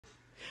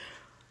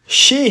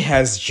She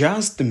has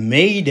just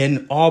made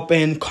an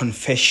open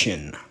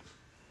confession.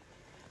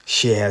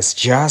 She has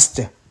just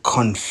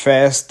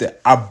confessed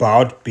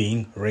about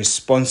being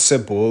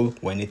responsible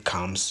when it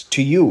comes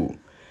to you.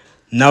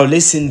 Now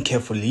listen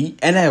carefully,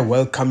 and I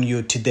welcome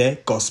you to the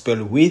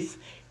Gospel with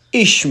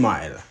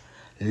Ishmael.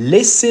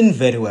 Listen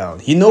very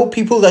well. You know,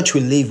 people that we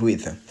live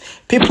with,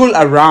 people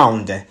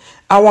around,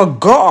 our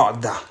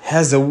God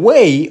has a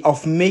way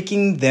of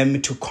making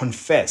them to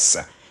confess,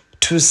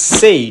 to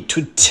say,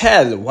 to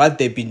tell what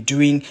they've been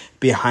doing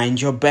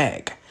behind your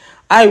back.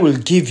 I will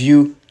give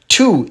you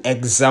two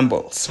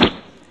examples.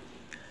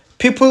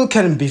 People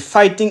can be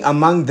fighting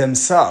among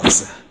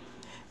themselves,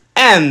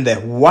 and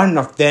one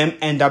of them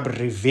end up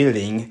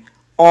revealing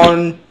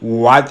on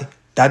what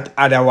that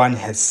other one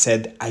has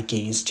said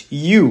against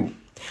you.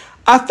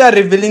 After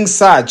revealing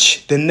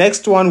such, the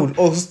next one will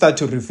also start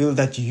to reveal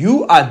that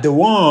you are the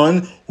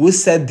one who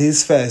said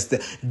this first.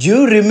 Do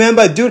you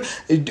remember?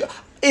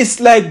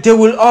 It's like they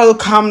will all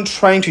come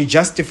trying to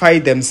justify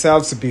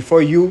themselves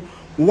before you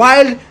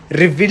while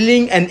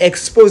revealing and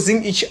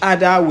exposing each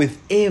other with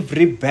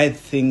every bad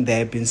thing they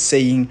have been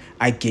saying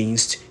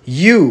against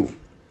you.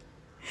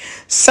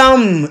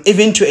 Some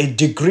even to a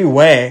degree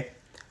where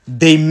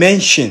they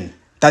mention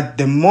that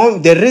the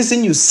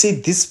reason you see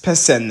this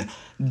person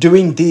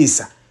doing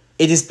this,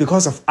 it is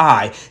because of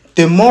I.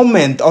 The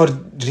moment or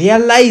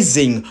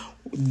realizing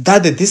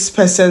that this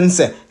person's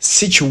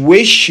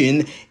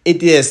situation, it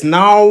has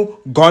now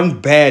gone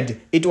bad.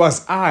 It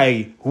was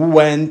I who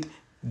went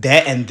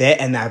there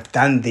and I've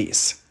done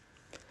this.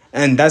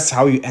 And that's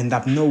how you end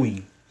up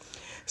knowing.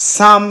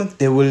 Some,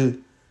 they will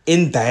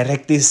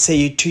indirectly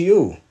say it to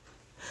you.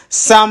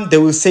 Some, they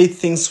will say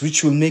things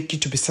which will make you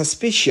to be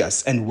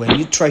suspicious. And when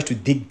you try to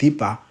dig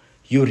deeper,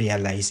 you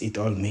realize it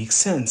all makes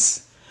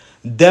sense.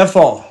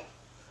 Therefore,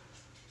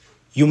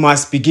 you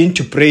must begin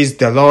to praise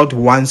the Lord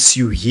once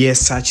you hear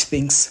such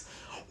things.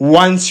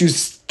 Once you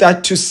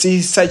start to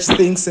see such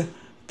things,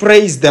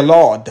 praise the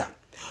Lord.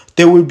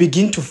 They will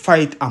begin to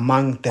fight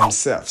among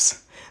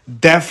themselves.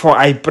 Therefore,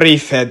 I pray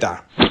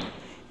further.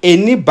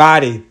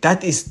 Anybody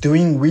that is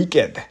doing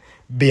wicked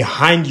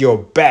behind your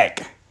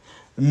back,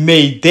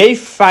 may they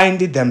find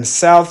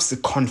themselves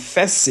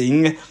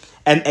confessing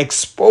and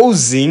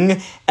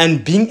exposing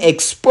and being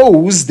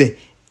exposed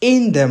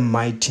in the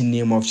mighty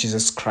name of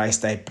Jesus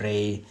Christ, I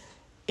pray.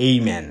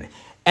 Amen.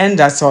 And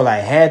that's all I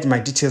had. My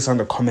details on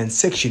the comment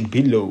section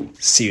below.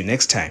 See you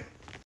next time.